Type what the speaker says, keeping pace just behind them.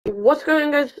What's going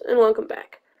on, guys, and welcome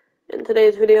back. In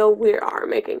today's video, we are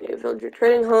making a villager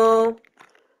trading hall.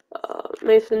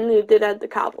 Mason, you did add the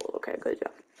cobble. Okay, good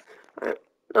job.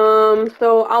 Alright.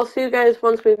 So I'll see you guys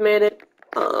once we've made it.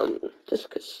 Just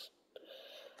because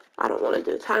I don't want to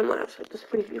do a time lapse with the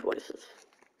squeaky voices.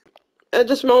 At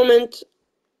this moment,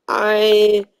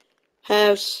 I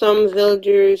have some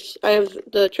villagers. I have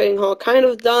the trading hall kind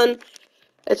of done.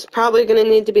 It's probably going to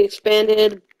need to be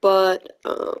expanded, but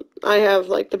I have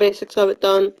like the basics of it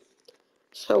done,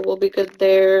 so we'll be good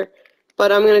there.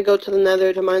 But I'm going to go to the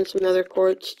nether to mine some nether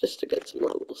quartz just to get some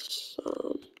levels.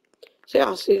 So yeah,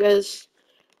 I'll see you guys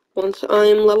once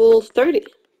I'm level 30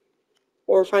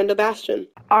 or find a bastion.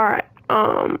 Alright,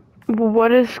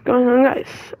 what is going on, guys?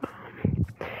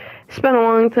 It's been a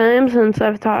long time since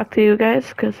I've talked to you guys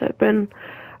because I've been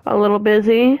a little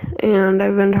busy and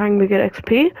I've been trying to get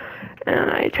XP, and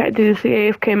I tried to use the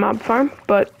AFK mob farm,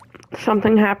 but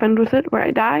something happened with it where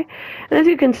I die, and as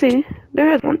you can see,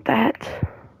 there isn't that.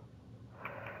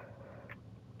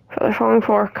 Feather falling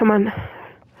 4, come on.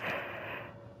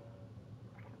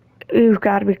 You've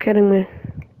got to be kidding me.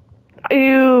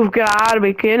 You've got to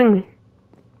be kidding me.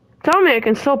 Tell me I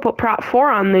can still put prot 4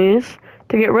 on these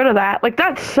to get rid of that. Like,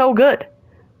 that's so good.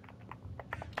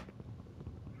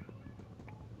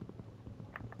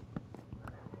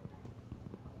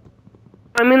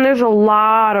 I mean, there's a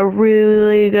lot of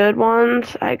really good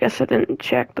ones. I guess I didn't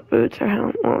check the boots or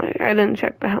helmet. Well, I didn't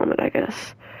check the helmet, I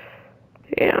guess.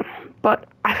 Yeah, but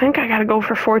I think I gotta go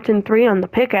for Fortune 3 on the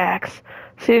pickaxe.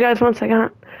 See you guys once I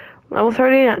got level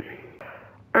 30 again.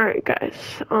 Alright, guys.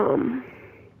 I'm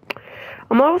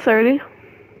level 30.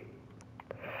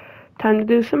 Time to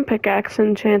do some pickaxe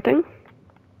enchanting.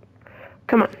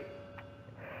 Come on.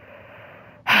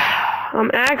 I'm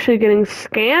actually getting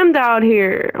scammed out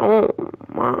here. Oh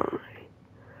my.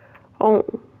 Oh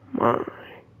my.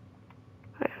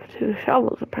 I have 2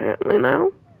 shovels apparently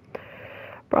now.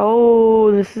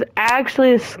 Bro, this is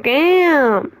actually a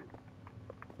scam.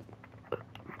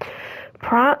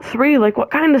 Prot 3, like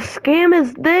what kind of scam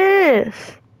is this?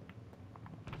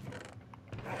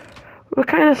 What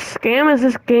kind of scam is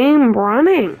this game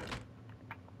running?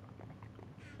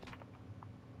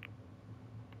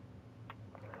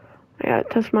 I gotta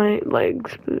test my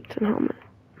legs, boots, and helmet.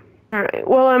 Alright,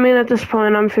 well, I mean, at this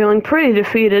point, I'm feeling pretty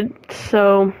defeated,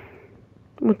 so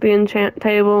with the enchant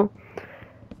table,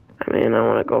 I mean, I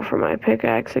want to go for my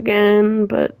pickaxe again,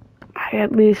 but I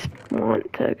at least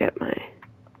want to get my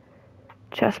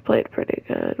chest plate pretty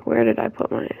good. Where did I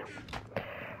put my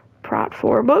prot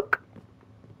 4 book?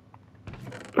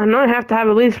 I know I have to have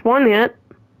at least one yet.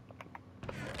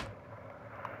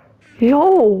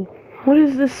 Yo, what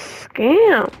is this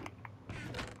scam?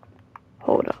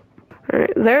 Hold up.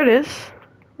 Alright, there it is.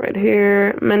 Right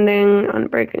here, mending,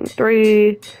 unbreaking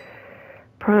 3.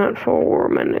 Prot 4,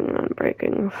 mending,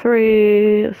 unbreaking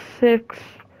 3. 6.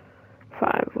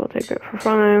 5, we'll take it for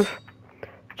 5.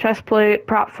 Chest plate,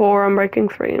 prot 4,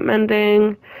 unbreaking 3,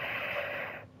 mending.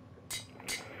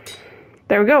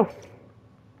 There we go.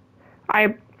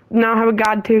 I now have a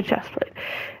god tier chest plate.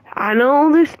 I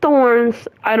know these thorns.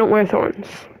 I don't wear thorns.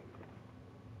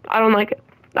 I don't like it.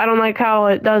 I don't like how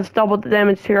it does double the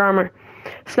damage to your armor.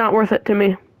 It's not worth it to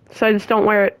me, so I just don't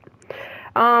wear it.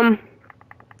 Yeah,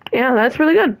 that's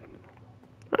really good.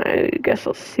 I guess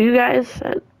I'll see you guys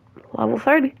at level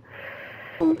 30.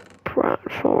 Prot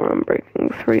 4, I'm breaking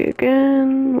 3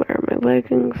 again. Where are my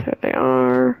leggings? There they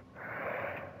are.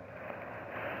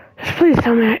 Just please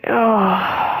tell me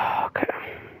oh, okay.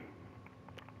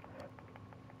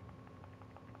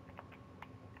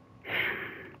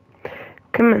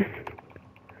 Come on.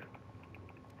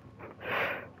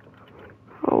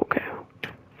 Okay.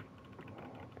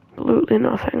 Absolutely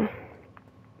nothing.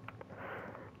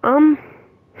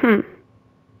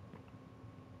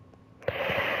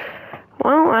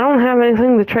 Well, I don't have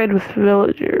anything to trade with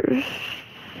villagers,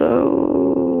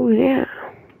 so yeah.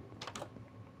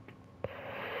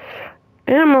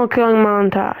 Animal killing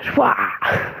montage. Wow.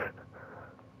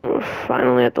 We're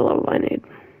finally at the level I need.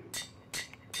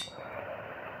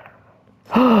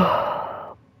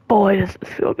 Oh, boy, does this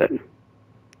feel good.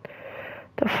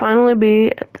 To finally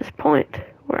be at this point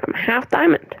where I'm half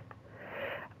diamond.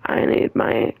 I need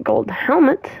my gold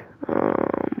helmet.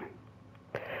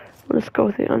 Let's go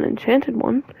with the unenchanted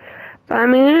one. But I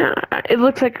mean, yeah, it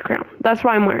looks like a crown. That's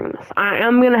why I'm wearing this. I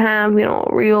am gonna have, you know,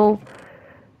 a real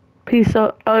piece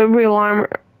of a real armor,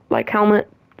 like helmet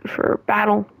for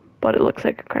battle, but it looks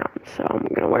like a crown, so I'm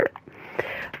gonna wear it.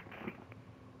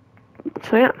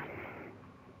 So yeah.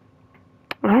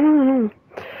 I don't know.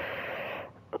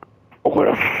 What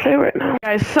a say right now.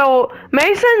 Guys, so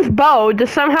Mason's bow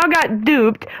just somehow got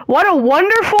duped. What a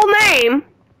wonderful name!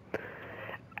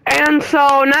 And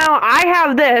so now I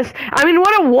have this. I mean,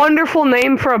 what a wonderful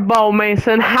name for a bow,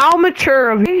 Mason. How mature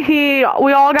of you.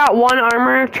 We all got one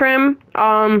armor trim.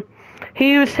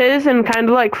 He used his and kind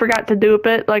of like forgot to dupe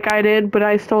it like I did, but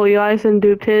I stole Eli's and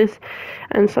duped his.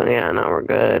 And so yeah, now we're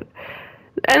good.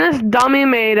 And this dummy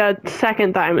made a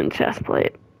second diamond chest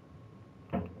plate.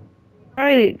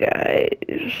 Alrighty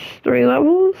guys, 3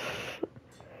 levels.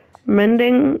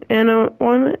 Mending and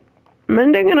one.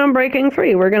 Mending and unbreaking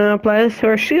 3. We're gonna apply this to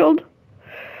our shield.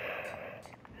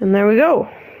 And there we go.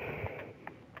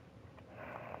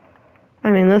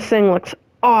 I mean, this thing looks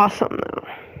awesome now.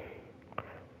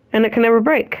 And it can never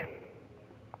break.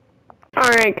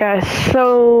 Alright guys,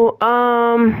 so,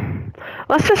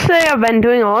 let's just say I've been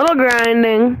doing a little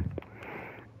grinding.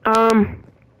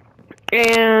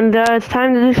 And it's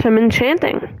time to do some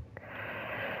enchanting.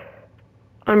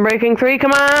 Unbreaking 3,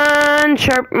 come on!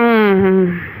 Sharp,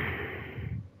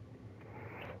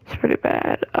 It's pretty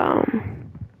bad.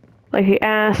 Like he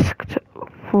asked,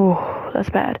 oh, that's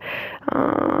bad.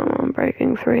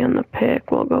 Breaking 3 on the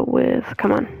pick, we'll go with,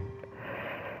 come on.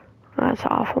 That's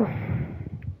awful.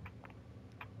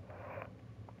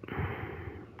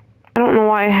 I don't know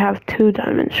why I have 2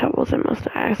 diamond shovels. I must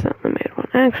have accidentally made one.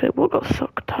 Actually, we'll go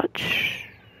silk touch.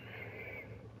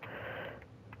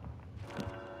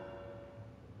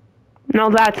 No,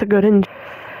 that's a good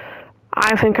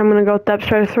I think I'm gonna go with depth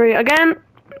strider 3 again.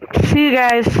 See you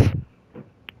guys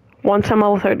once I'm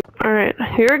level 30. Alright,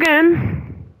 here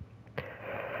again.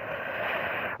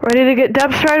 Ready to get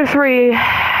depth strider 3.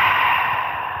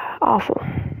 Awful.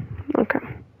 Okay.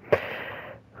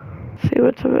 See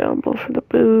what's available for the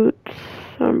boots.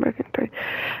 So I'm breaking 3.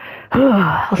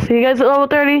 I'll see you guys at level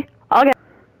 30. Okay.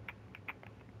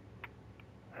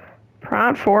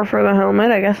 Prod 4 for the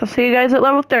helmet. I guess I'll see you guys at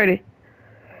level 30.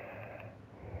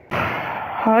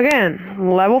 Again,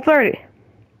 level 30.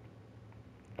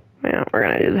 Yeah, we're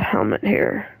gonna do the helmet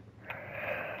here.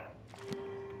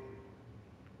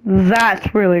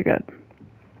 That's really good.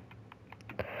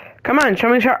 Come on, show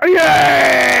me sharp.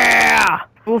 Yeah!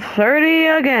 Level 30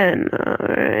 again.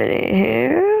 Alrighty,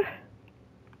 here.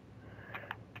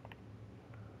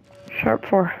 Sharp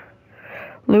 4.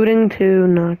 Looting 2,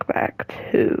 knockback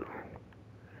 2.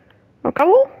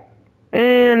 Okay.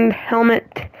 And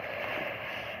helmet.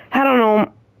 I don't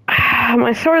know.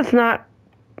 My sword's not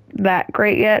that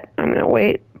great yet. I'm gonna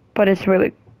wait, but it's a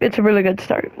really good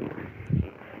start.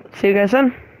 See you guys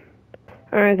then.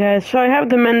 Alright guys, so I have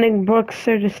the mending books.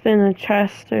 They're just in a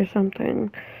chest or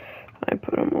something. I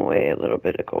put them away a little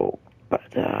bit ago, but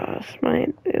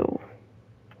smite. Ew.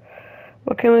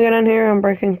 What can we get on here? I'm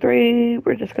breaking 3.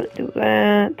 We're just gonna do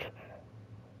that.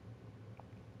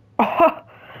 Oh.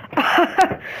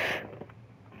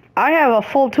 I have a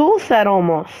full tool set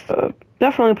almost.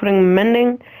 Definitely putting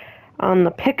mending on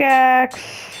the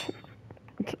pickaxe.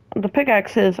 The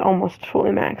pickaxe is almost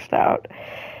fully maxed out.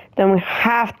 Then we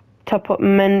have to put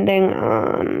mending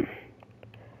on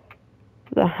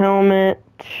the helmet.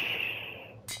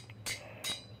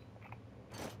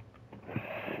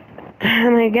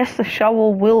 And I guess the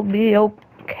shovel will be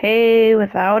okay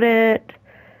without it.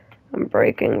 I'm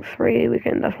breaking 3. We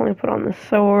can definitely put on the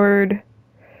sword.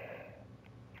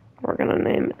 We're gonna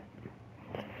name it.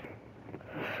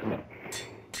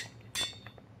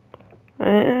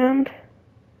 And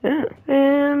yeah,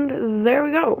 and there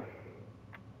we go.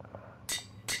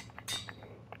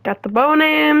 Got the bow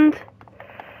named,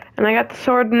 and I got the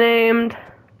sword named.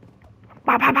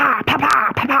 Pow pow pow pow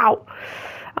pow pow pow.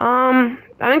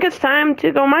 I think it's time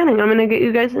to go mining. I'm gonna get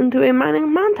you guys into a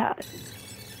mining montage.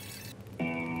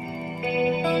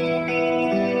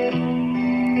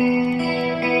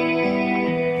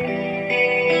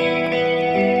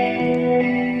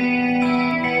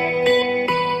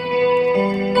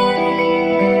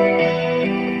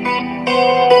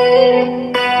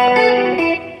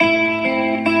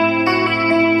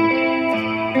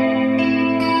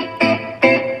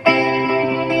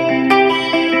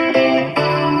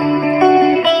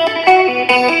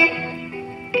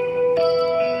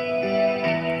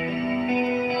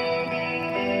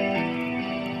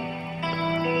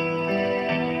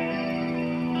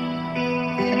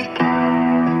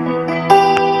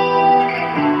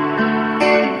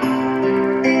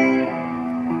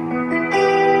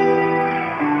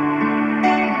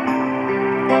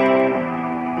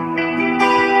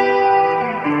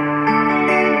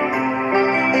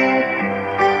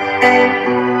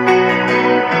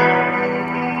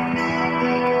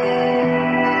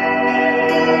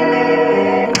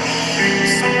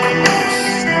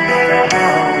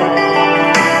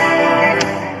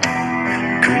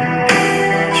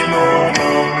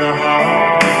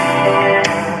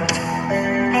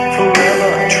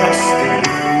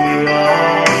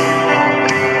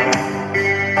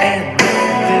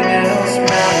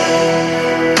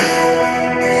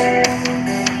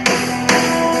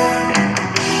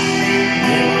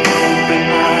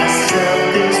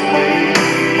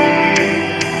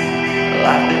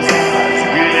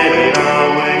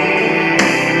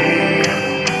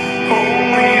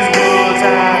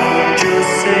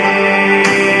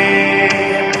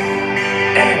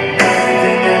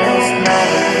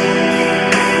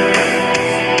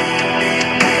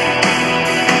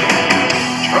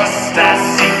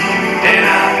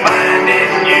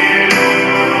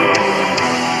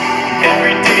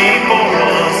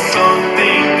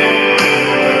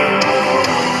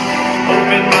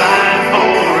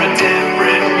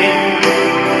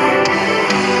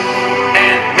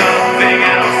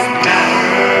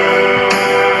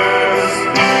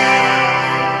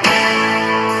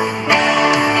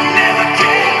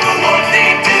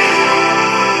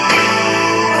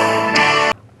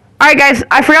 Alright guys,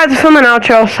 I forgot to film an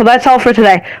outro, so that's all for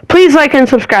today. Please like and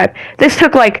subscribe. This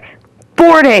took like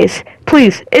 4 days.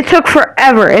 Please, it took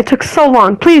forever. It took so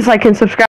long. Please like and subscribe.